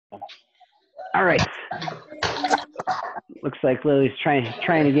All right. Looks like Lily's trying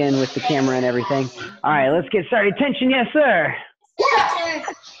again with the camera and everything. All right, let's get started. Attention, yes, sir. Yes,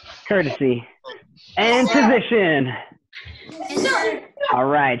 sir. Courtesy. And position. Yes, sir. All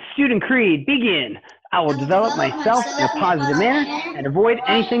right, student creed, begin. I will develop myself in a positive manner and avoid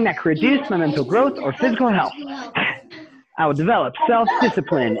anything that could reduce my mental growth or physical health. I will develop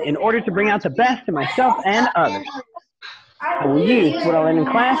self-discipline in order to bring out the best in myself and others. I will use what I learn in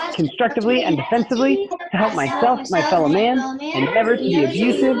class constructively and defensively to help myself, my fellow man, and never to be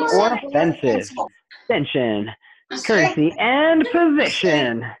abusive or offensive. Attention, courtesy, and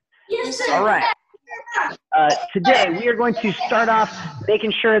position. Yes, sir. All right. Today we are going to start off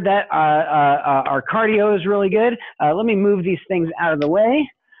making sure that our cardio is really good. Let me move these things out of the way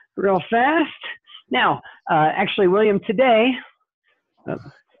real fast. Now, actually, William, today,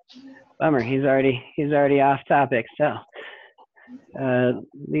 bummer, he's already off topic. So,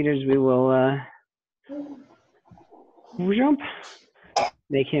 leaders, we will jump,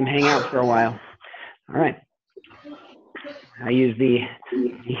 make him hang out for a while. All right. I use the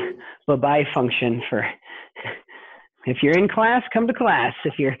bye-bye function for if you're in class, come to class.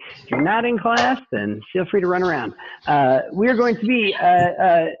 If you're not in class, then feel free to run around. We're going to be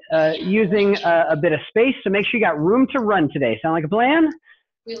using a bit of space, so make sure you got room to run today. Sound like a plan?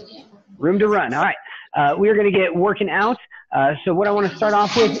 Room to run. All right. We're going to get working out. So what I want to start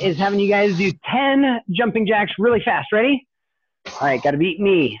off with is having you guys do 10 jumping jacks really fast. Ready? All right. Got to beat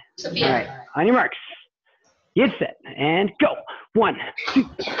me. All right. On your marks. Get set and go. 1, 2,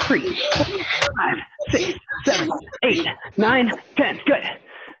 3, 4, 5, 6, 7, 8, 9, 10. Good.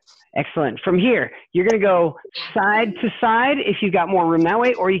 Excellent. From here, you're going to go side to side if you've got more room that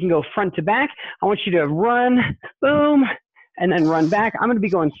way, or you can go front to back. I want you to run, boom, and then run back. I'm going to be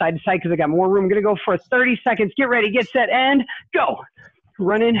going side to side because I got more room. I'm going to go for 30 seconds. Get ready, get set, and go.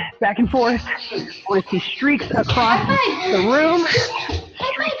 Running back and forth. I want to see streaks across the room.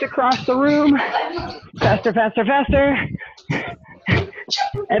 Streaks across the room. Faster, faster, faster.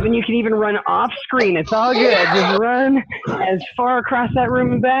 Evan, you can even run off screen. It's all good. Just run as far across that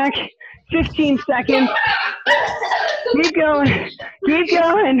room and back. 15 seconds. Keep going. Keep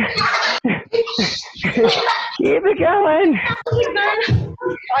going. Keep it going.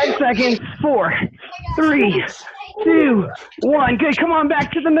 5 seconds. 4, 3, 2, 1. Good. Come on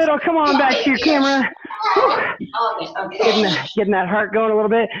back to the middle. Come on back to your camera. Getting that heart going a little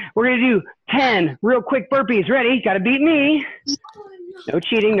bit. We're going to do 10 real quick burpees. Ready? Got to beat me. No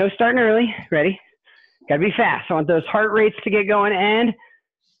cheating. No starting early. Ready? Got to be fast. I want those heart rates to get going. And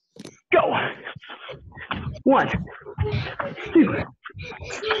go. 1, 2,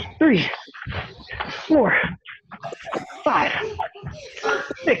 3, 4, 5,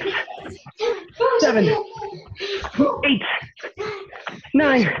 6, 7, 8,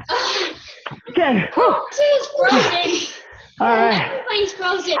 9, 10. All right.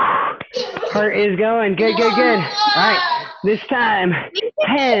 Heart is going. Good, good, good. All right. This time,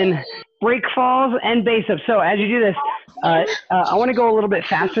 10 break falls and base ups. So as you do this, I want to go a little bit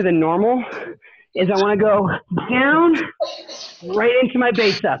faster than normal. I want to go down, right into my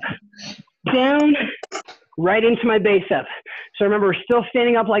base up. Down, right into my base up. So remember, we're still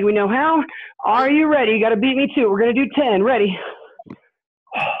standing up like we know how. Are you ready? You got to beat me too. We're going to do 10. Ready?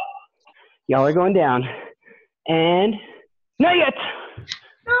 Y'all are going down. And not yet.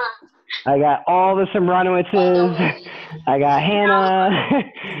 I got all the Sembranowitzes. I got Hannah.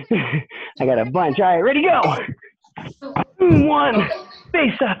 I got a bunch. All right, ready, go. 1,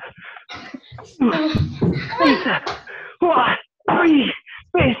 base up. 2, base up. 3,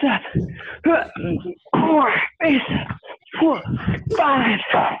 base up. 4, base up. 4, 5,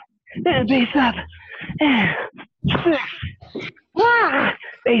 and base up. And 6,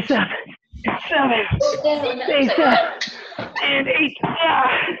 base up. 7, base up. And 8,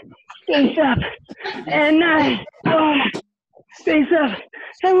 base up. And 9, base up.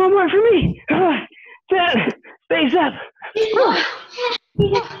 And one more for me. 10, base up.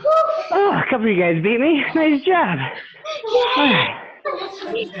 Oh, a couple of you guys beat me. Nice job. All right.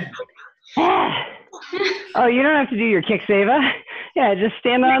 Oh, you don't have to do your kick save, huh? Yeah, just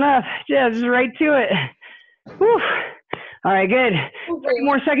stand on up. Just right to it. Whew. All right, good. 30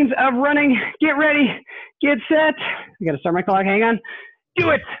 more seconds of running. Get ready. Get set. I got to start my clock. Hang on.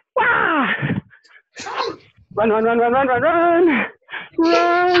 Do it. Wow. Run, run, run, run, run, run, run.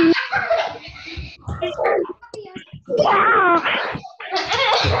 Run. Wow.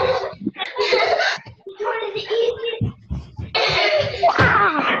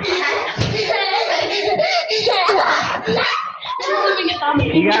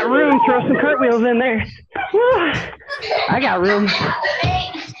 You got room. Throw some cartwheels in there. Woo. I got room.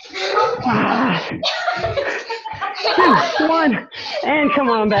 2, 1, and come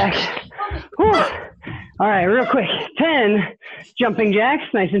on back. Whew. All right, real quick. 10 jumping jacks,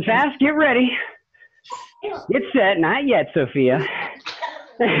 nice and fast. Get ready. Get set. Not yet, Sophia.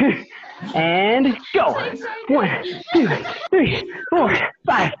 And go. 1, 2, 3, 4,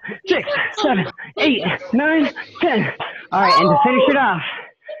 5, 6, 7, 8, 9, 10. All right, and to finish it off.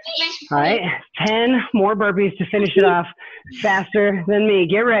 All right, 10 more burpees to finish it off. Faster than me.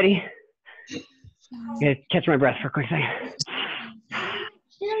 Get ready. I'm gonna catch my breath for a quick second.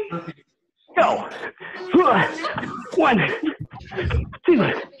 Go. 1,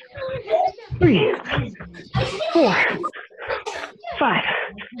 2, 3, 4, 5,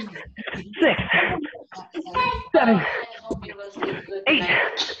 6, 7, 8,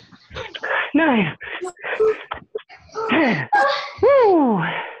 9, 10. Woo!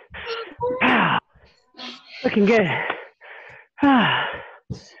 Ah, looking good. Ah.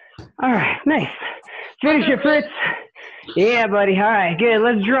 All right, nice. Finish it, Fritz. Yeah, buddy. All right, good.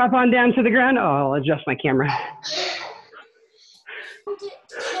 Let's drop on down to the ground. Oh, I'll adjust my camera.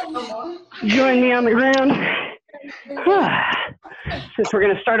 Join me on the ground. Since we're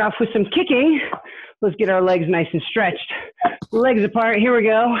going to start off with some kicking, let's get our legs nice and stretched. Legs apart. Here we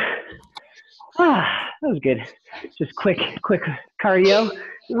go. That was good. Just quick cardio.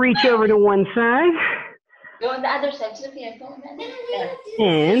 Reach over to one side. Go on the other side, Sophia. Go on the other side.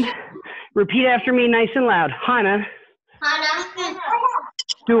 And repeat after me nice and loud. Hana. Hana.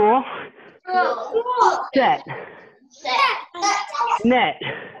 Stool. Set. Net.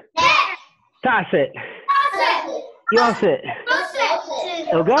 Toss it. Yoss it.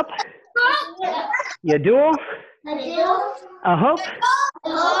 Up. Yadul. A hope.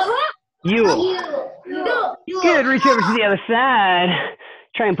 You. Good. Reach over to the other side.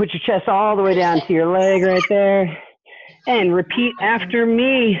 Try and put your chest all the way down to your leg right there. And repeat after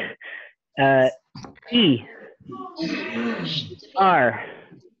me. E. R.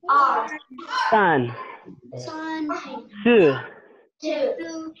 San. Su.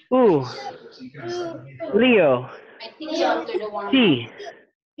 U. Leo. T.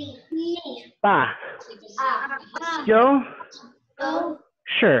 Ba. Joe.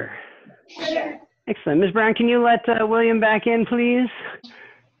 Sure. Excellent. Ms. Brown, can you let William back in, please?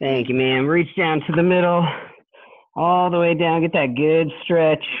 Thank you, ma'am. Reach down to the middle, all the way down. Get that good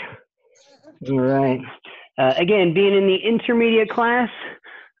stretch. All right. Again, being in the intermediate class,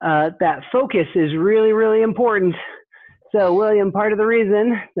 that focus is really, really important. So, William, part of the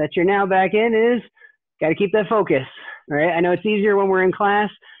reason that you're now back in is got to keep that focus. All right. I know it's easier when we're in class.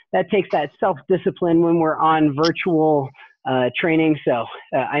 That takes that self-discipline when we're on virtual training. So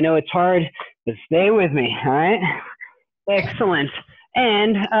I know it's hard, but stay with me. All right. Excellent.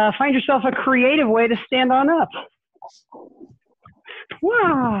 And find yourself a creative way to stand on up.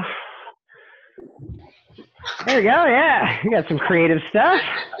 Wow. There we go. Yeah, we got some creative stuff.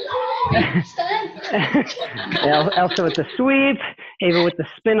 Elsa with the sweep, Ava with the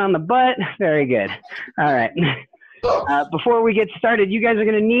spin on the butt. Very good. All right. Before we get started, you guys are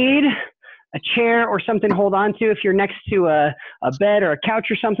going to need a chair or something to hold on to. If you're next to a bed or a couch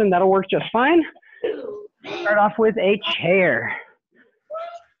or something, that'll work just fine. Start off with a chair.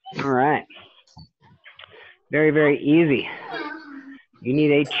 All right. Very, very easy. You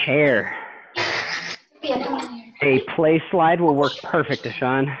need a chair. A play slide will work perfect,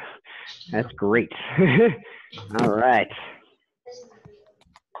 Deshaun. That's great. All right.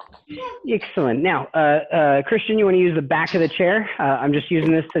 Excellent. Now, Christian, you want to use the back of the chair? I'm just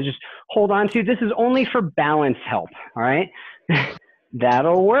using this to just hold on to. This is only for balance help, all right?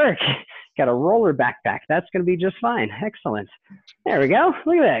 That'll work. Got a roller backpack. That's going to be just fine. Excellent. There we go.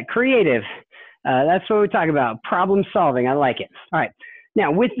 Look at that. Creative. That's what we talk about. Problem solving. I like it. All right. Now,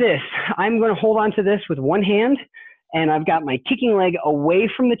 with this, I'm going to hold on to this with one hand, and I've got my kicking leg away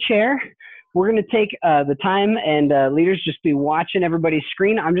from the chair. We're going to take the time, and leaders, just be watching everybody's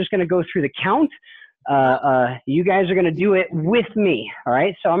screen. I'm just going to go through the count. You guys are going to do it with me, all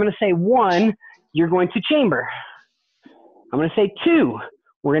right? So I'm going to say 1, you're going to chamber. I'm going to say 2,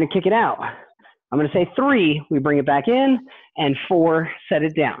 we're going to kick it out. I'm going to say 3, we bring it back in, and 4, set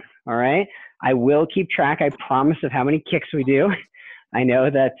it down, all right? I will keep track, I promise, of how many kicks we do. I know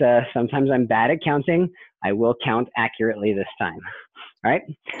that sometimes I'm bad at counting. I will count accurately this time. All right,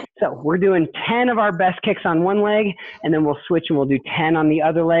 so we're doing 10 of our best kicks on one leg, and then we'll switch and we'll do 10 on the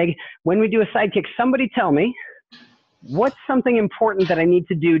other leg. When we do a side kick, somebody tell me, what's something important that I need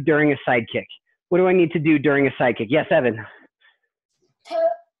to do during a side kick? What do I need to do during a side kick? Yes, Evan.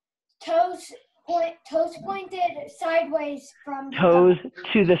 Toes pointed sideways from toes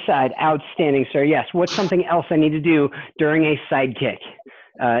to the side. Outstanding, sir. Yes. What's something else I need to do during a side kick?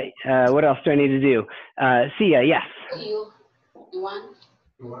 What else do I need to do? Sia, yes. You want?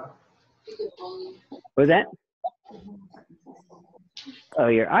 What was that? Oh,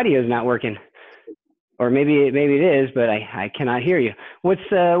 your audio is not working. Or maybe it is, but I cannot hear you. What's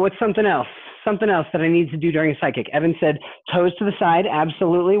something else? Something else that I need to do during a psychic. Evan said toes to the side.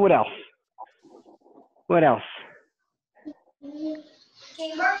 Absolutely. What else? What else?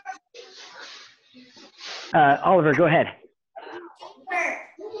 Chamber. Oliver, go ahead.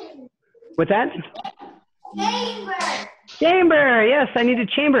 What's that? Chamber. Chamber. Yes, I need a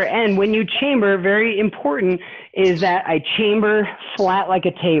chamber. And when you chamber, very important is that I chamber flat like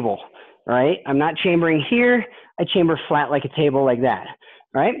a table, right? I'm not chambering here. I chamber flat like a table like that,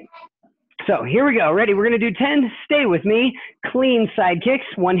 right? So here we go. Ready? We're going to do 10. Stay with me. Clean side kicks.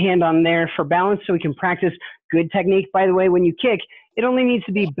 One hand on there for balance so we can practice good technique. By the way, when you kick, it only needs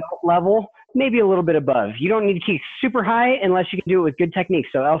to be belt level, maybe a little bit above. You don't need to kick super high unless you can do it with good technique.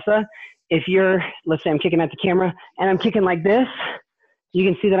 So Elsa, if you're, let's say I'm kicking at the camera and I'm kicking like this, you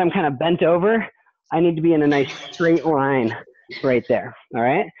can see that I'm kind of bent over. I need to be in a nice straight line right there. All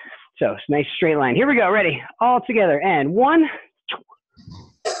right? So it's a nice straight line. Here we go. Ready? All together. And 1,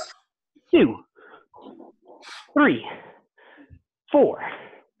 2, 3, 4.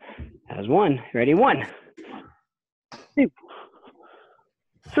 That was 1. Ready? 1, 2,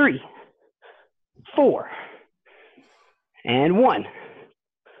 3, 4. And 1,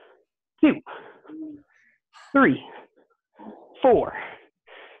 2, 3, 4.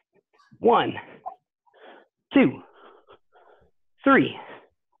 1, 2, 3,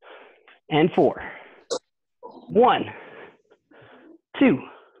 and 4. 1, 2,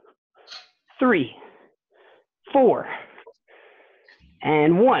 3, 4.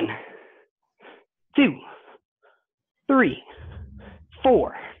 And 1, 2, 3,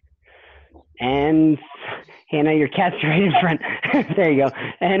 4. And Hannah, your cat's right in front. There you go.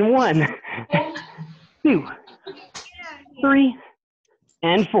 And 1, 2, 3,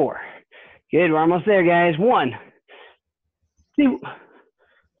 and 4. Good. We're almost there, guys. 1, 2,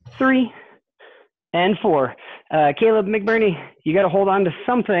 3, and 4. Caleb McBurney, you got to hold on to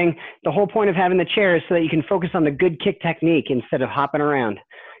something. The whole point of having the chair is so that you can focus on the good kick technique instead of hopping around.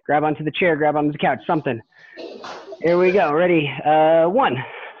 Grab onto the chair, grab onto the couch, something. Here we go. Ready? 1,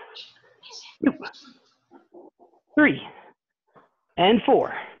 2, 3, and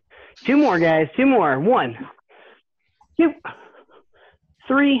 4. 2 more, guys. 2 more. 1, 2,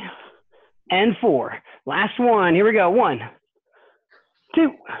 3, and 4. Last one. Here we go. 1,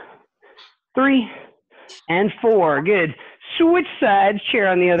 2, 3, and 4. Good. Switch sides. Chair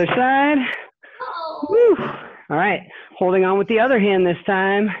on the other side. Woo. All right. Holding on with the other hand this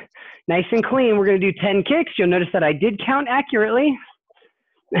time. Nice and clean. We're going to do 10 kicks. You'll notice that I did count accurately.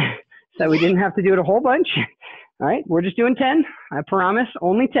 So we didn't have to do it a whole bunch. All right. We're just doing 10. I promise.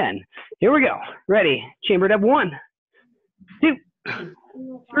 Only 10. Here we go. Ready. Chambered up. 1, 2,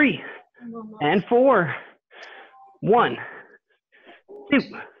 3, and 4. 1, 2,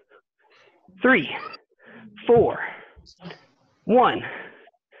 3, 4. 1,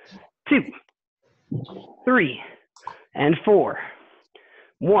 2, 3, and 4.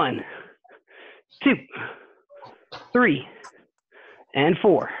 1, 2, 3, and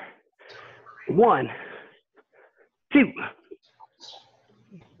 4. 1, 2.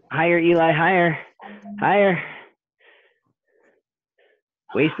 Higher, Eli, higher, higher.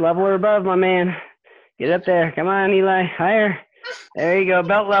 Waist level or above, my man. Get up there. Come on, Eli, higher. There you go,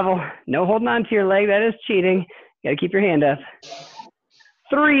 belt level. No holding on to your leg. That is cheating. Got to keep your hand up.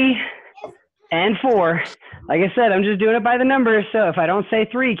 3 and 4. Like I said, I'm just doing it by the numbers. So if I don't say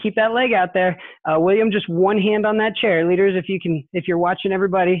 3, keep that leg out there. William, just one hand on that chair. Leaders, if you're watching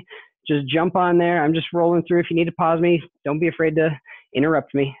everybody, just jump on there. I'm just rolling through. If you need to pause me, don't be afraid to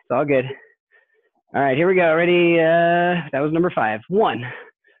interrupt me. It's all good. All right, here we go. Ready? That was number 5. 1,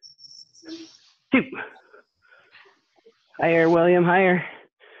 2. Higher, William, higher.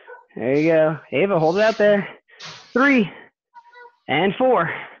 There you go. Ava, hold it out there. 3 and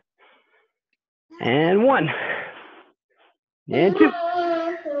 4. And 1. And 2.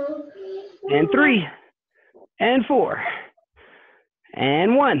 And 3. And 4.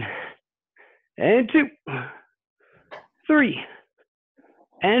 And 1. And 2. 3.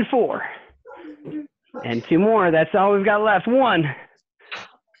 And 4. And 2 more. That's all we've got left. 1,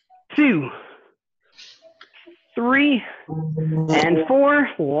 2, 3, and 4.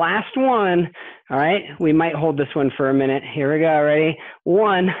 Last one. All right. We might hold this one for a minute. Here we go. Ready?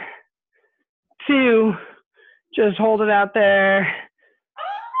 1, 2. Just hold it out there.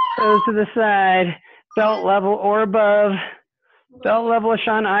 Toes to the side. Belt level or above. Belt level,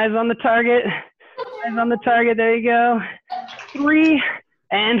 Sean. Eyes on the target. Eyes on the target. There you go. 3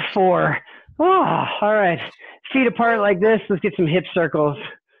 and 4. Oh, all right. Feet apart like this. Let's get some hip circles.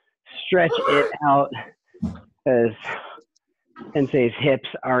 Stretch it out because Sensei's hips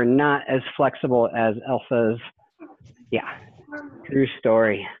are not as flexible as Elsa's. Yeah, true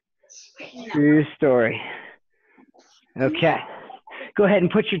story. True story. Okay, go ahead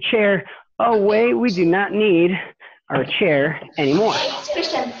and put your chair away. We do not need our chair anymore.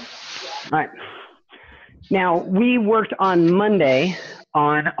 Christian. All right. Now, we worked on Monday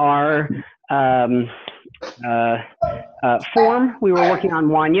on our form. We were working on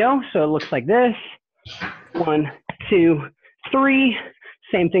Wanyo, so it looks like this. 1, 2, 3.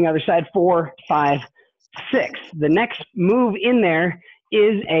 Same thing other side, 4, 5, 6. The next move in there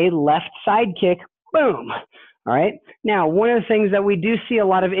is a left side kick. Boom. All right. Now, one of the things that we do see a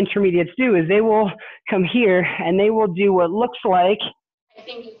lot of intermediates do is they will come here and they will do what looks like,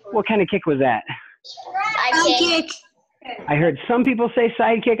 what kind of kick was that? Side kick. I heard some people say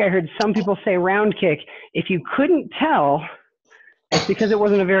side kick. I heard some people say round kick. If you couldn't tell, it's because it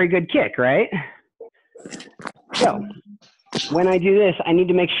wasn't a very good kick, right? So when I do this, I need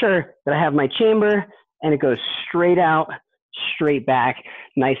to make sure that I have my chamber and it goes straight out, straight back,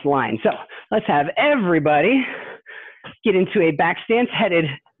 nice line. So let's have everybody get into a back stance headed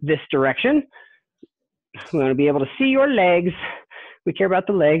this direction. We want to be able to see your legs. We care about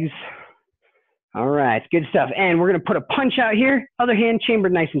the legs. All right, good stuff. And we're going to put a punch out here. Other hand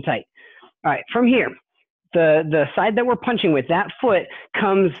chambered nice and tight. All right, from here, the side that we're punching with, that foot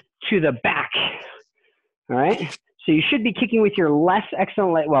comes to the back. All right, so you should be kicking with your less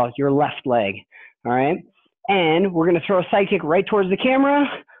excellent leg, well, your left leg. All right, and we're going to throw a side kick right towards the camera.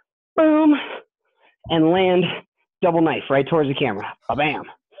 Boom, and land double knife right towards the camera. Bam,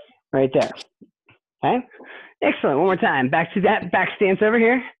 right there. Okay, excellent. One more time. Back to that back stance over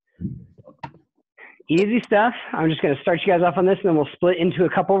here. Easy stuff. I'm just going to start you guys off on this, and then we'll split into a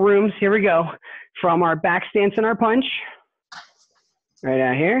couple rooms. Here we go. From our back stance and our punch, right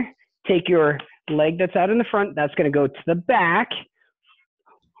out here. Take your leg that's out in the front. That's going to go to the back.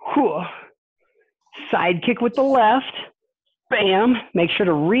 Whew. Side kick with the left. Bam. Make sure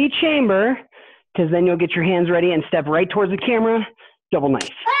to re-chamber, because then you'll get your hands ready and step right towards the camera. Double knife.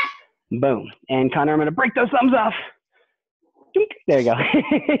 Boom. And Connor, I'm going to break those thumbs off. There you go.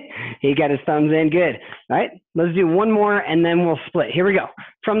 He got his thumbs in. Good. All right. Let's do one more, and then we'll split. Here we go.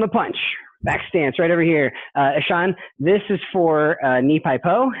 From the punch. Back stance right over here. Ishan, this is for knee pai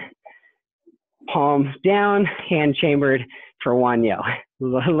po. Palm down, hand chambered for Wanyo. A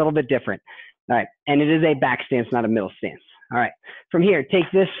little bit different. All right. And it is a back stance, not a middle stance. All right. From here, take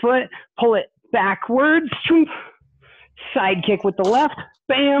this foot, pull it backwards. Side kick with the left.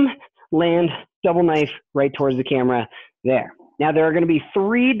 Bam. Land. Double knife right towards the camera. There. Now there are going to be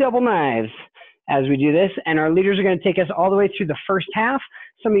 3 double knives as we do this, and our leaders are going to take us all the way through the first half.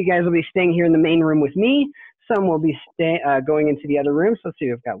 Some of you guys will be staying here in the main room with me. Some will be going into the other rooms. Let's see,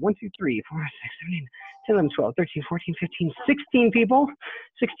 we've got 1, 2, 3, 4, 6, 7, 8, 10, 11, 12, 13, 14, 15, 16 people.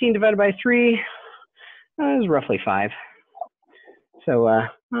 16 divided by 3 is roughly 5. So,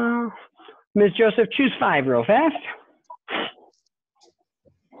 Ms. Joseph, choose 5 real fast.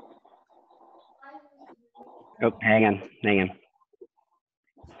 Oh, hang on.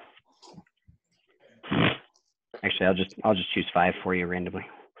 Actually, I'll just choose 5 for you randomly.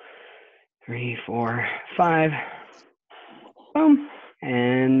 3, 4, 5. Boom.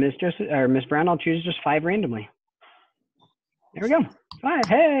 And Miss Joseph or Miss Brown, I'll choose just 5 randomly. There we go. 5.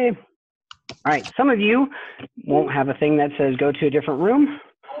 Hey. All right. Some of you won't have a thing that says go to a different room.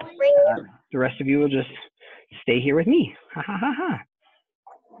 The rest of you will just stay here with me. Ha ha ha ha.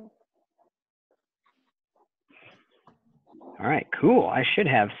 All right, cool. I should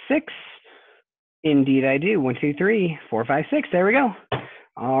have 6. Indeed, I do. 1, 2, 3, 4, 5, 6. There we go.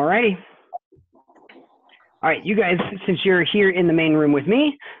 All righty. All right, you guys, since you're here in the main room with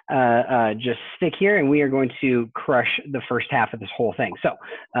me, just stick here, and we are going to crush the first half of this whole thing. So,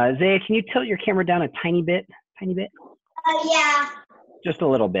 Zaya, can you tilt your camera down a tiny bit? Tiny bit? Yeah. Just a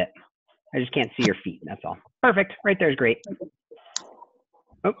little bit. I just can't see your feet. That's all. Perfect. Right there is great.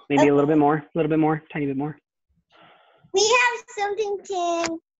 Oh, maybe a little bit more. A little bit more. Tiny bit more. We have something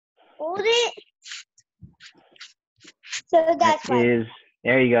to hold it. So that's why.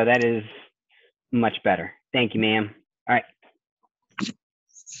 There you go. That is much better. Thank you, ma'am. All right. It's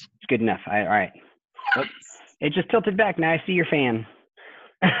good enough. All right. Oh, it just tilted back. Now I see your fan.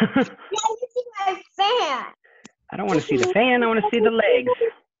 Now you see my fan. I don't want to see the fan. I want to see the legs.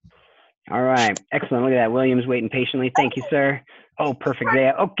 All right. Excellent. Look at that. William's waiting patiently. Thank you, sir. Oh, perfect.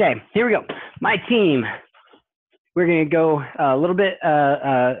 There. Okay. Here we go. My team. we're going to go a little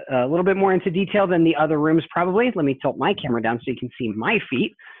bit more into detail than the other rooms probably. Let me tilt my camera down so you can see my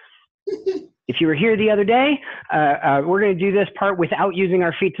feet. If you were here the other day, we're going to do this part without using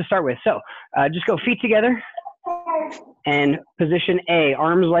our feet to start with. So just go feet together and position A,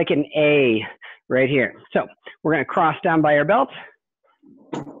 arms like an A right here. So we're going to cross down by our belt,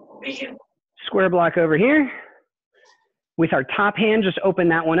 square block over here. With our top hand, just open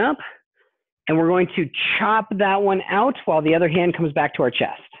that one up. And we're going to chop that one out while the other hand comes back to our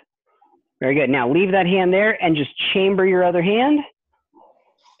chest. Very good. Now leave that hand there and just chamber your other hand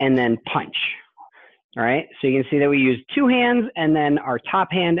and then punch. All right. So you can see that we use two hands and then our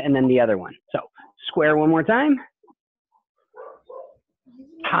top hand and then the other one. So square one more time.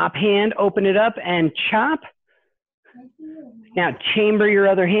 Top hand, open it up and chop. Now chamber your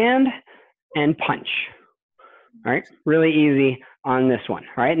other hand and punch. All right. Really easy on this one.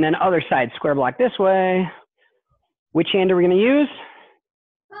 All right. And then other side, square block this way. Which hand are we going to use?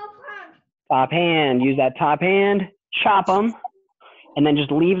 Top hand. Use that top hand, chop them, and then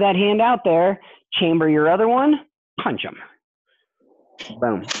just leave that hand out there. Chamber your other one, punch them.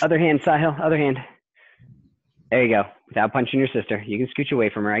 Boom. Other hand, Sahil, other hand. There you go. Without punching your sister. You can scooch away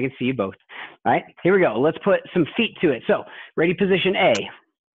from her. I can see you both. All right. Here we go. Let's put some feet to it. So ready, position A.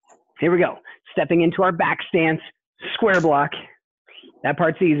 Here we go. Stepping into our back stance, square block. That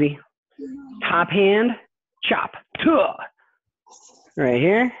part's easy. Top hand, chop. Right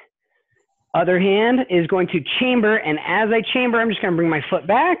here. Other hand is going to chamber, and as I chamber, I'm just going to bring my foot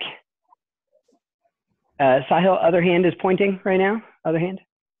back. Sahil, other hand is pointing right now. Other hand.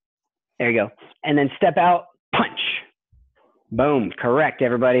 There you go. And then step out, punch. Boom. Correct,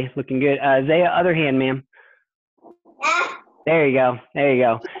 everybody. Looking good. Zaya, other hand, ma'am. There you go. There you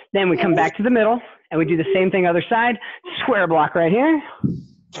go. Then we come back to the middle, and we do the same thing other side. Square block right here.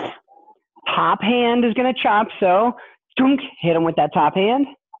 Top hand is going to chop, so hit him with that top hand.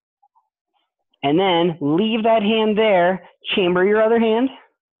 And then leave that hand there, chamber your other hand.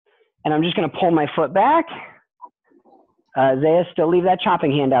 And I'm just going to pull my foot back. Zaya, still leave that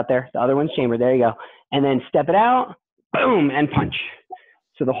chopping hand out there. The other one's chambered. There you go. And then step it out, boom, and punch.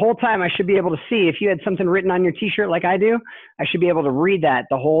 So the whole time I should be able to see, if you had something written on your t-shirt like I do, I should be able to read that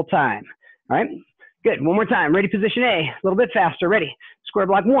the whole time. All right, good. One more time. Ready, position A. A little bit faster. Ready. Square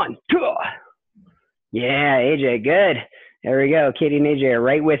block 1, 2. Yeah, AJ, good. There we go. Katie and AJ are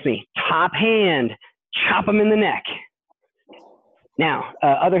right with me. Top hand, chop them in the neck. Now,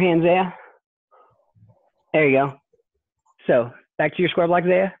 other hand, Zaya. There you go. So back to your square block,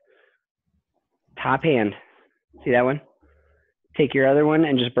 Zaya. Top hand. See that one? Take your other one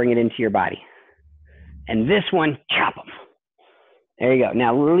and just bring it into your body. And this one, chop them. There you go.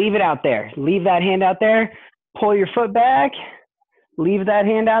 Now leave it out there. Leave that hand out there. Pull your foot back. Leave that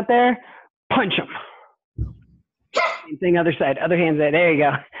hand out there. Punch them. Same thing, other side. Other hand, there you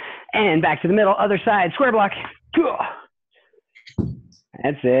go. And back to the middle, other side, square block.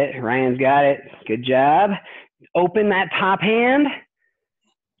 That's it. Ryan's got it. Good job. Open that top hand.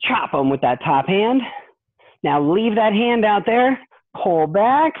 Chop them with that top hand. Now leave that hand out there. Pull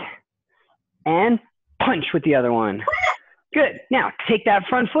back. And punch with the other one. Good. Now take that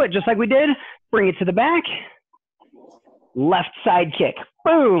front foot just like we did. Bring it to the back. Left side kick.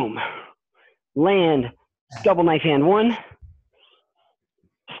 Boom. Land. Double knife hand 1.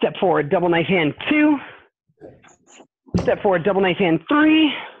 Step forward, double knife hand 2. Step forward, double knife hand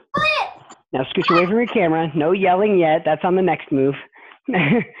 3. Now scooch away from your camera. No yelling yet. That's on the next move.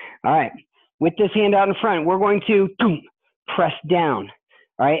 All right. With this hand out in front, we're going to press down.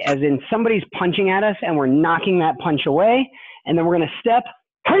 All right. As in somebody's punching at us and we're knocking that punch away. And then we're going to step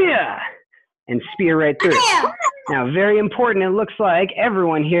and spear right through. Now, very important. It looks like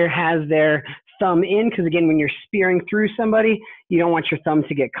everyone here has their thumb in, because again, when you're spearing through somebody, you don't want your thumb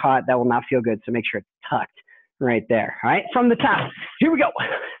to get caught. That will not feel good. So make sure it's tucked right there. All right, from the top. Here we go.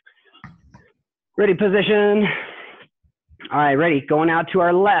 Ready, position. All right, ready. Going out to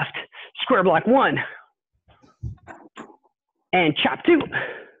our left. Square block 1. And chop 2.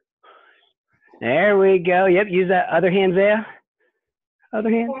 There we go. Yep, use that other hand, Zaya.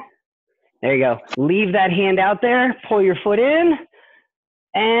 Other hand. There you go. Leave that hand out there. Pull your foot in.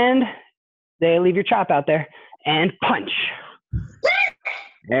 And they leave your chop out there and punch.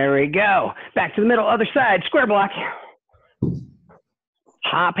 There we go. Back to the middle, other side, square block.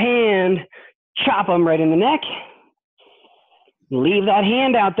 Top hand, chop them right in the neck. Leave that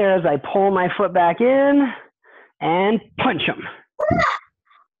hand out there as I pull my foot back in and punch them.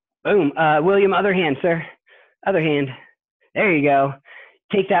 Boom. William, other hand, sir. Other hand. There you go.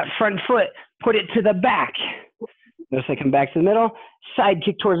 Take that front foot, put it to the back. Notice I come back to the middle, side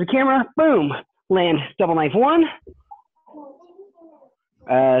kick towards the camera, boom. land double knife 1.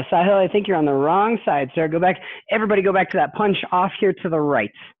 Sahil, I think you're on the wrong side, sir. Go back. Everybody go back to that punch off here to the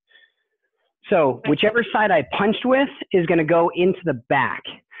right. So whichever side I punched with is going to go into the back.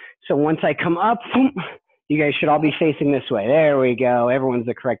 So once I come up, boom, you guys should all be facing this way. There we go. Everyone's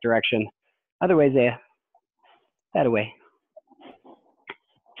the correct direction. Other way, Zaya. That away.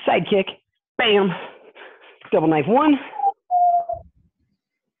 Side kick. Bam. Double knife 1.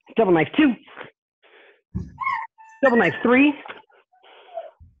 Double knife 2. Double knife 3.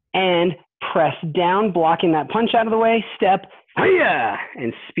 And press down, blocking that punch out of the way. Step. Hiya!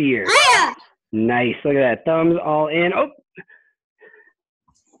 And spear. Hiya! Nice. Look at that. Thumbs all in. Oh.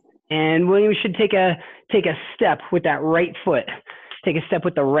 And William should take a step with that right foot. Take a step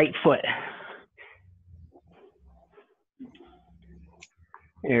with the right foot.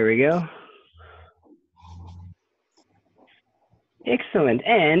 There we go. Excellent.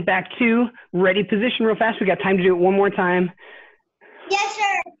 And back to ready position real fast. We got time to do it one more time. Yes,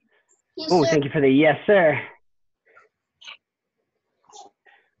 sir. Yes, Oh, sir. thank you for the yes, sir.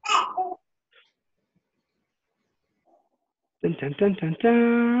 Dun, dun, dun, dun,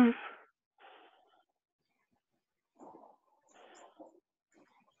 dun.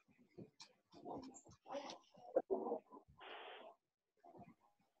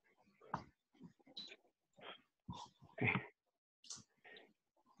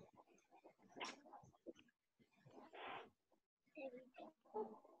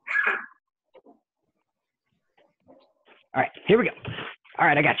 All right, here we go. All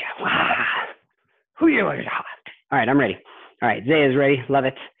right, I got you. Who you are? All right, I'm ready. All right, Zaya's ready. Love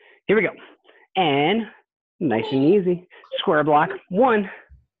it. Here we go. And nice and easy. Square block 1.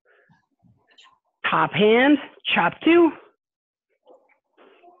 Top hand, chop 2.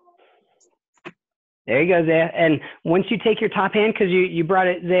 There you go, Zaya. And once you take your top hand, because you brought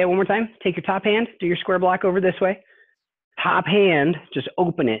it, Zaya, one more time. Take your top hand, do your square block over this way. Top hand, just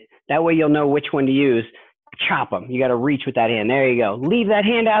open it. That way you'll know which one to use. Chop them. You got to reach with that hand. There you go. Leave that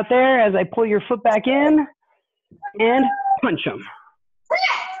hand out there as I pull your foot back in and punch them.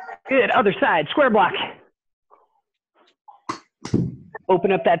 Good. Other side. Square block.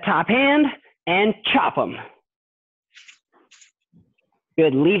 Open up that top hand and chop them.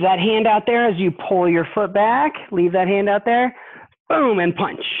 Good. Leave that hand out there as you pull your foot back. Leave that hand out there. Boom, and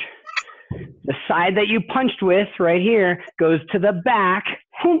punch. The side that you punched with right here goes to the back.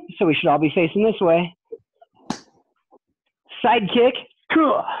 So we should all be facing this way. Side kick,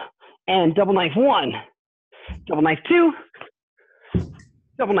 cool, and double knife 1, double knife 2,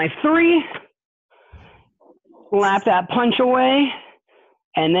 double knife 3, lap that punch away,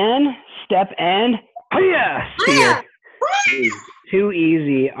 and then step and spear. Too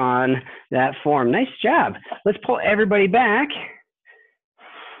easy on that form. Nice job. Let's pull everybody back.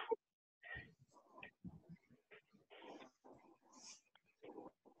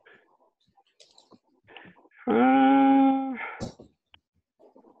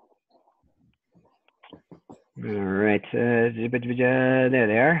 All right, there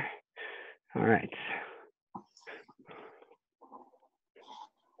they are. All right.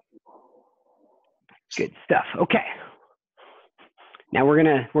 Good stuff. Okay. Now we're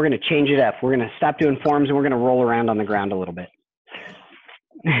gonna change it up. We're gonna stop doing forms and we're gonna roll around on the ground a little bit,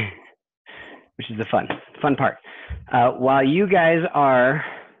 which is the fun part. While you guys are,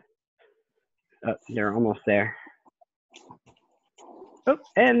 they're almost there. Oh,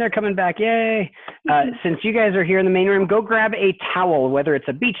 and they're coming back, yay. Since you guys are here in the main room, go grab a towel, whether it's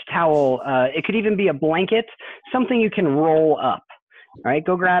a beach towel, it could even be a blanket, something you can roll up. All right,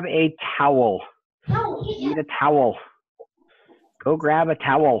 go grab a towel. You need a towel. Go grab a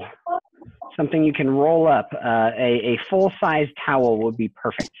towel, something you can roll up. A full-size towel would be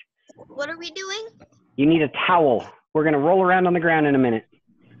perfect. What are we doing? You need a towel. We're gonna roll around on the ground in a minute.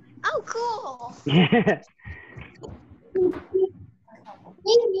 Oh, cool.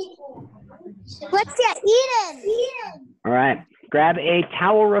 Let's get eaten. All right, grab a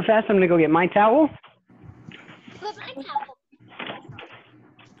towel real fast. I'm gonna go get my towel. Where's my towel?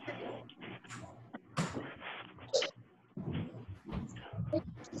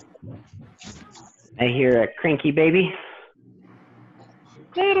 I hear a cranky baby.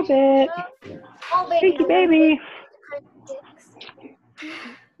 A little bit. Oh, Cranky baby.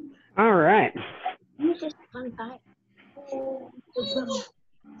 All right.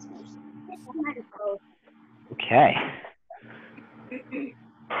 Okay.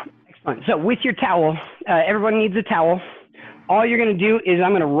 Excellent. So with your towel, everyone needs a towel. All you're going to do is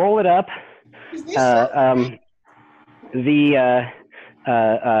I'm going to roll it up.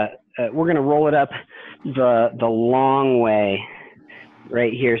 We're going to roll it up the long way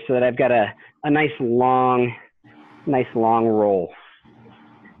right here so that I've got a a nice long roll.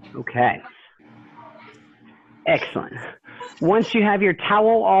 Okay. Excellent. Once you have your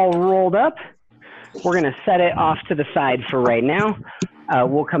towel all rolled up, we're going to set it off to the side for right now.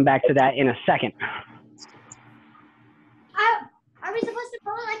 We'll come back to that in a second. Are we supposed to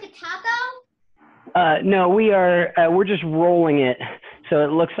roll it like a taco? No, we're just rolling it so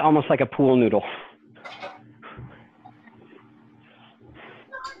it looks almost like a pool noodle.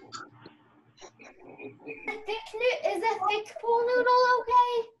 Is a thick pool noodle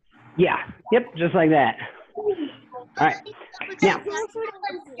okay? Yeah. Yep. Just like that. All right. Now,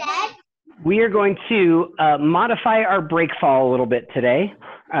 we are going to modify our break fall a little bit today.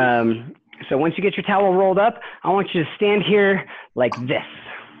 So once you get your towel rolled up, I want you to stand here like this.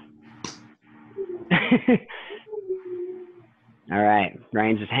 All right.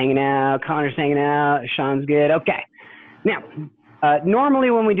 Ryan's just hanging out. Connor's hanging out. Sean's good. Okay. Now,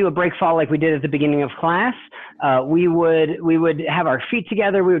 normally when we do a break fall like we did at the beginning of class, we would have our feet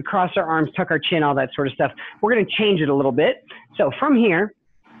together. We would cross our arms, tuck our chin, all that sort of stuff. We're going to change it a little bit. So from here,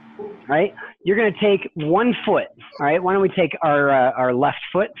 right, you're going to take 1 foot. All right. Why don't we take our left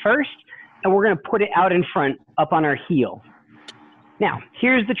foot first, and we're going to put it out in front up on our heel. Now,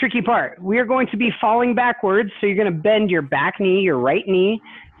 here's the tricky part. We are going to be falling backwards. So you're going to bend your back knee, your right knee.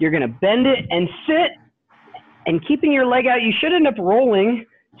 You're going to bend it and sit. And keeping your leg out, you should end up rolling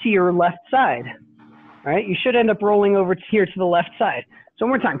to your left side. All right, you should end up rolling over here to the left side. So one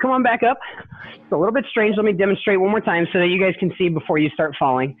more time, come on back up. It's a little bit strange. Let me demonstrate one more time so that you guys can see before you start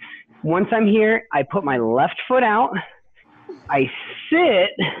falling. Once I'm here, I put my left foot out. I sit.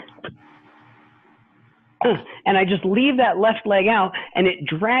 And I just leave that left leg out, and it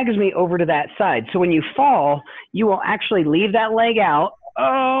drags me over to that side. So when you fall, you will actually leave that leg out.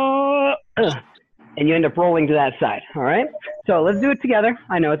 And you end up rolling to that side, all right? So let's do it together.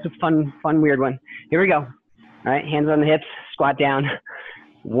 I know it's a fun, weird one. Here we go. All right, hands on the hips, squat down.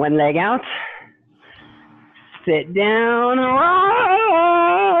 1 leg out. Sit down,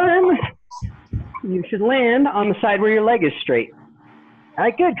 arm. You should land on the side where your leg is straight. All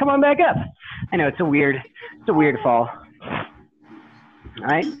right, good, come on back up. I know it's a weird fall. All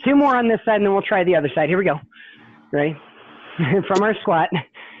right, 2 more on this side, and then we'll try the other side. Here we go. Ready? From our squat.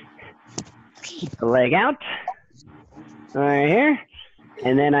 The leg out, right here,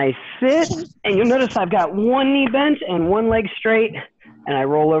 and then I sit, and you'll notice I've got 1 knee bent and 1 leg straight, and I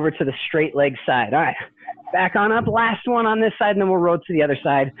roll over to the straight leg side. All right, back on up, last one on this side, and then we'll roll to the other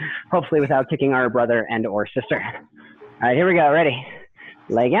side, hopefully without kicking our brother and or sister. All right, here we go, ready?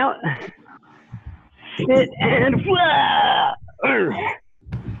 Leg out, sit, and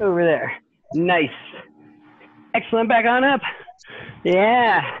over there. Nice. Excellent, back on up.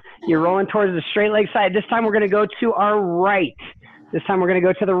 Yeah, you're rolling towards the straight leg side. This time we're going to go to our right. This time we're going to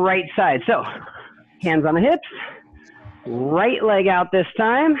go to the right side. So hands on the hips, right leg out this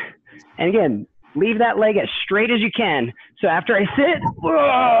time. And again, leave that leg as straight as you can. So after I sit,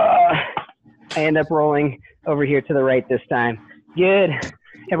 I end up rolling over here to the right this time. Good.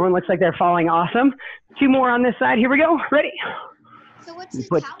 Everyone looks like they're falling. Awesome. 2 more on this side. Here we go. Ready? So what's You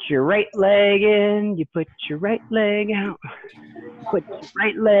put your right leg in, you put your right leg out, put your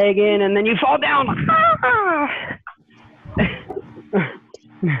right leg in, and then you fall down.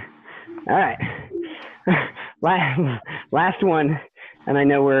 All right. Last one, and I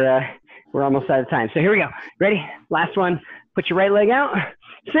know we're almost out of time. So here we go. Ready? Last one. Put your right leg out,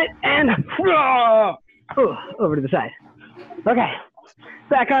 sit, and over to the side. Okay.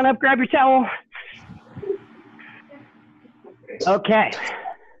 Back on up, grab your towel. Okay.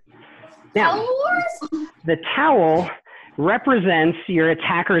 Now, the towel represents your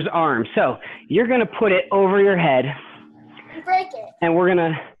attacker's arm. So you're going to put it over your head. break it? And we're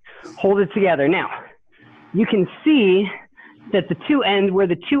going to hold it together. Now, you can see that the 2 ends, where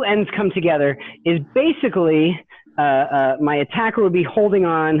the 2 ends come together, is basically my attacker would be holding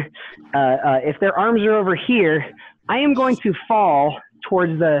on. If their arms are over here, I am going to fall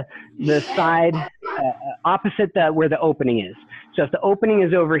towards the side opposite where the opening is. So if the opening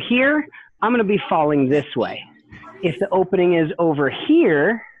is over here, I'm going to be falling this way. If the opening is over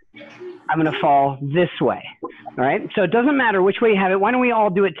here, I'm going to fall this way. All right. So it doesn't matter which way you have it. Why don't we all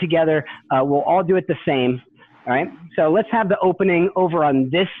do it together? We'll all do it the same. All right. So let's have the opening over on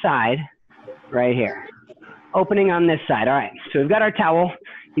this side right here. Opening on this side. All right. So we've got our towel.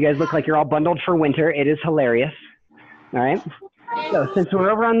 You guys look like you're all bundled for winter. It is hilarious. All right. So since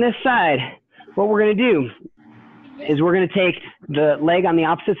we're over on this side, what we're going to do is we're going to take the leg on the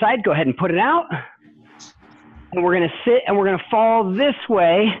opposite side. Go ahead and put it out. And we're going to sit and we're going to fall this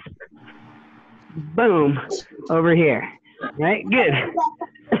way. Boom. Over here. Right? Good.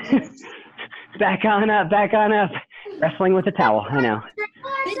 Back on up, back on up. Wrestling with a towel, I know.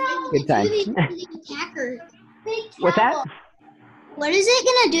 Good time. What's that? What is it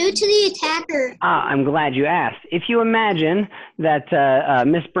gonna do to the attacker? I'm glad you asked. If you imagine that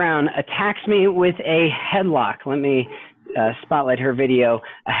Miss Brown attacks me with a headlock, let me spotlight her video.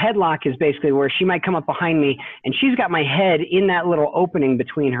 A headlock is basically where she might come up behind me and she's got my head in that little opening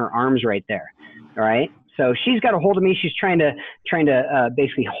between her arms right there. All right. So she's got a hold of me. She's trying to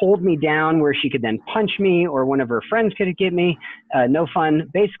basically hold me down where she could then punch me or one of her friends could get me. No fun.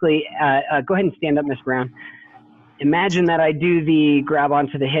 Basically, go ahead and stand up, Miss Brown. Imagine that I do the grab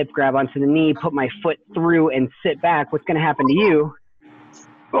onto the hip, grab onto the knee, put my foot through and sit back. What's going to happen to you?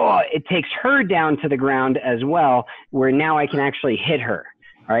 Oh, it takes her down to the ground as well, where now I can actually hit her.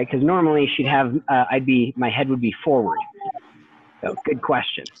 All right, because normally she'd have, my head would be forward. So good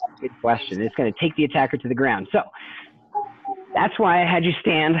question. Good question. It's going to take the attacker to the ground. So that's why I had you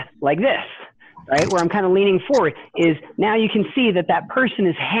stand like this, right? Where I'm kind of leaning forward is now you can see that that person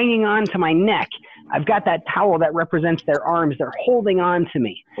is hanging on to my neck. I've got that towel that represents their arms. They're holding on to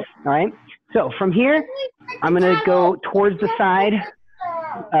me. All right. So from here, I'm going to go towards the side,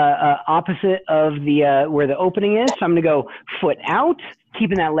 opposite of the where the opening is. So I'm going to go foot out,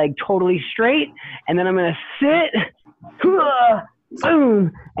 keeping that leg totally straight. And then I'm going to sit,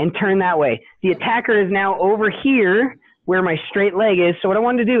 boom, and turn that way. The attacker is now over here where my straight leg is. So what I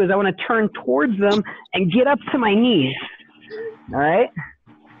want to do is I want to turn towards them and get up to my knees. All right.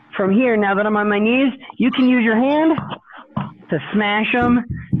 From here, now that I'm on my knees, you can use your hand to smash them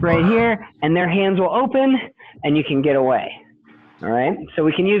right here, and their hands will open, and you can get away. All right? So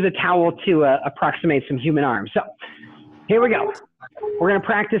we can use a towel to approximate some human arms. So here we go. We're going to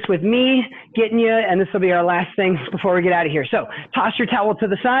practice with me getting you, and this will be our last thing before we get out of here. So toss your towel to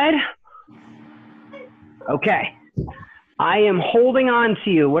the side. Okay. I am holding on to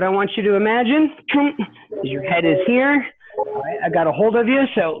you. What I want you to imagine is your head is here. All right, I got a hold of you,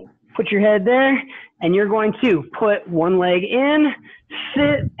 so put your head there, and you're going to put one leg in,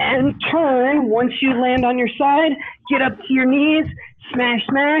 sit, and turn. Once you land on your side, get up to your knees, smash,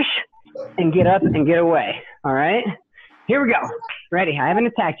 smash, and get up and get away. All right? Here we go. Ready? I haven't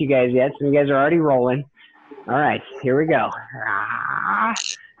attacked you guys yet, so you guys are already rolling. All right, here we go.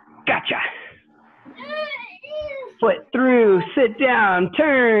 Gotcha. Foot through, sit down,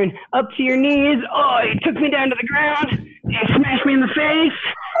 turn, up to your knees. Oh, you took me down to the ground. You smashed me in the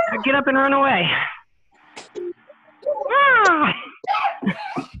face. Get up and run away. Ah!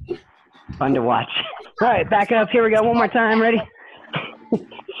 Fun to watch. All right, back up. Here we go. One more time. Ready?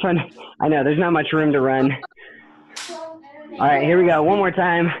 Fun. I know, there's not much room to run. All right, here we go. One more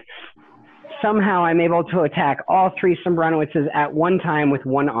time. Somehow I'm able to attack all three Sombronowitzes at one time with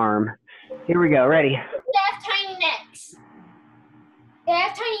one arm. Here we go. Ready? They have tiny necks. They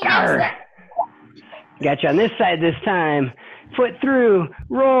have tiny necks. Gotcha on this side this time. Foot through,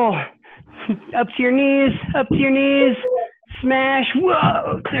 roll, up to your knees, smash.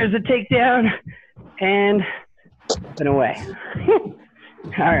 Whoa, there's a takedown, and up and away.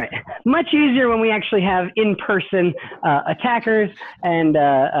 All right, much easier when we actually have in-person attackers, and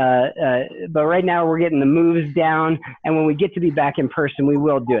but right now we're getting the moves down, and when we get to be back in person, we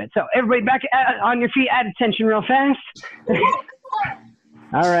will do it. So everybody back on your feet, add attention real fast.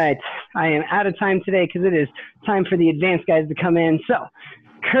 All right, I am out of time today because it is time for the advanced guys to come in. So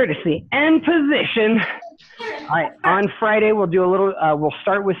courtesy and position. All right, on Friday, we'll do a little, we'll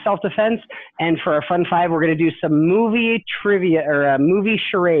start with self-defense. And for our Fun 5, we're going to do some movie trivia or movie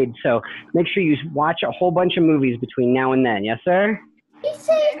charade. So make sure you watch a whole bunch of movies between now and then. Yes, sir? They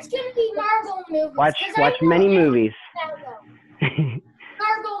say it's going to be Marvel movies. Watch many movies.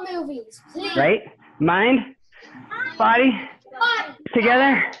 Marvel movies, please. Right? Mind? Body?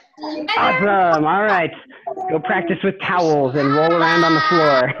 Together? Awesome. All right. Go practice with towels and roll around on the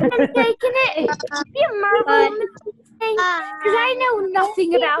floor. Can it be a Marvel movie thing? Because I know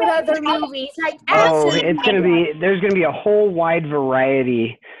nothing about other movies. Like, it's going to be, there's going to be a whole wide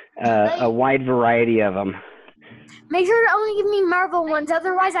variety of them. Make sure to only give me Marvel ones,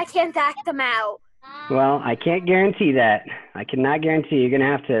 otherwise I can't act them out. Well, I can't guarantee that. I cannot guarantee. You're going to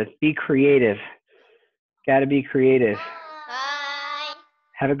have to be creative. Got to be creative. Bye.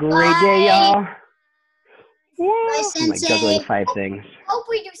 Have a great day, y'all. Bye, I'm like juggling 5 things. Hope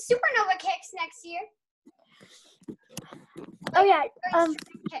we do supernova kicks next year. Oh yeah.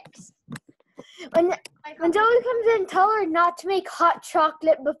 Kicks. When Zoe comes in, tell her not to make hot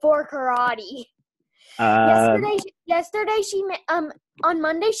chocolate before karate. Yesterday she on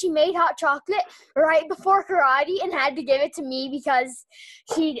Monday she made hot chocolate right before karate and had to give it to me because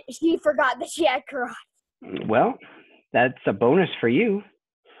she forgot that she had karate. Well, that's a bonus for you.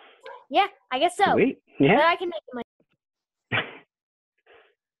 Yeah, I guess so. Sweet. But Yeah, I can make money.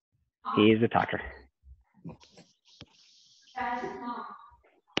 he's a talker.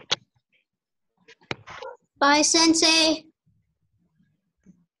 Bye, Sensei.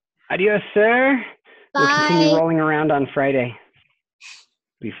 Adios, sir. We'll continue Bye. rolling around on Friday.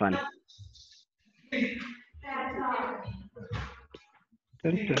 Be fun.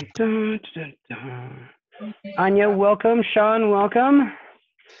 Dun, dun, dun, dun, dun. Anya, welcome. Sean, welcome.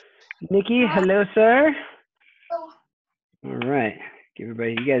 Nikki, hello, sir. All right. Give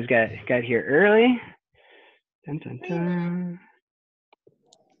everybody, you guys got here early. Dun, dun, dun.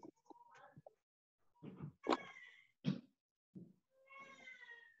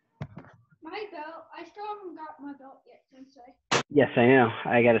 My belt. I still haven't got my belt yet, Sensei. Yes, I know.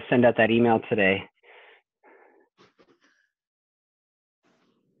 I got to send out that email today.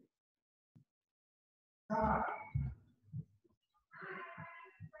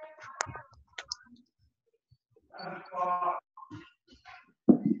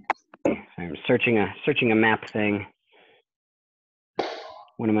 I'm searching a map thing.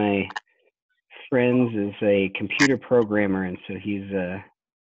 One of my friends is a computer programmer, and so he's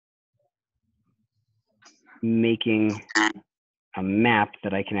making a map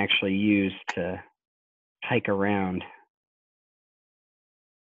that I can actually use to hike around.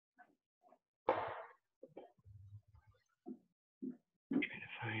 Trying to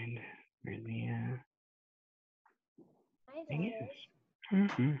find where the thing is.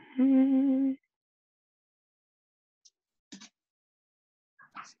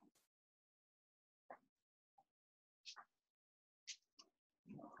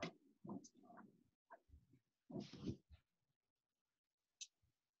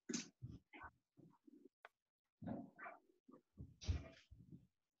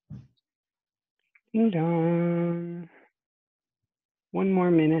 Ding dong. One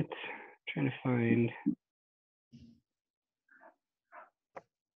more minute. Trying to find.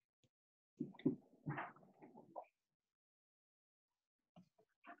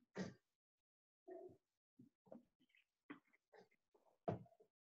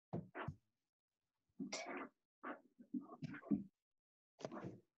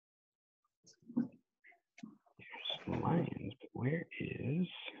 There's lions, but where is?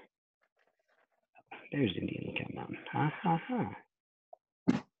 There's Indian Lookout Mountain. Ha ha ha.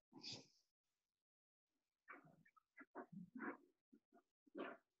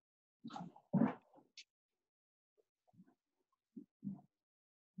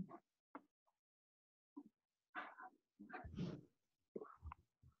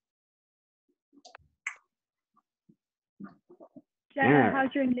 Jenna, Yeah.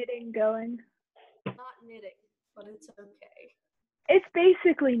 how's your knitting going? Not knitting, but it's okay. It's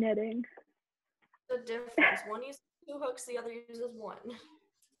basically knitting. The difference, one uses 2 hooks, the other uses 1.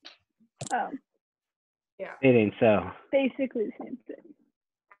 Oh, Yeah. It ain't so. basically the same thing.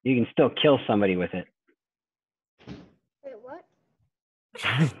 You can still kill somebody with it. Wait, what?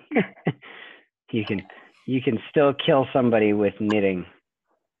 you can still kill somebody with knitting.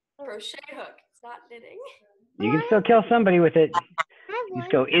 Crochet hook, it's not knitting. You can still kill somebody with it. I have You one.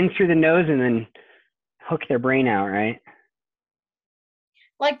 just go in through the nose and then hook their brain out, right?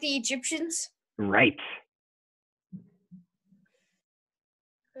 Like the Egyptians? Right.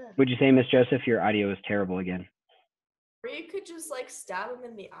 Would you say, Miss Joseph, your audio is terrible again? Or you could just like stab him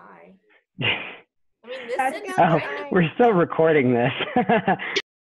in the eye. I mean, this That's is Oh, kind of we're still recording this.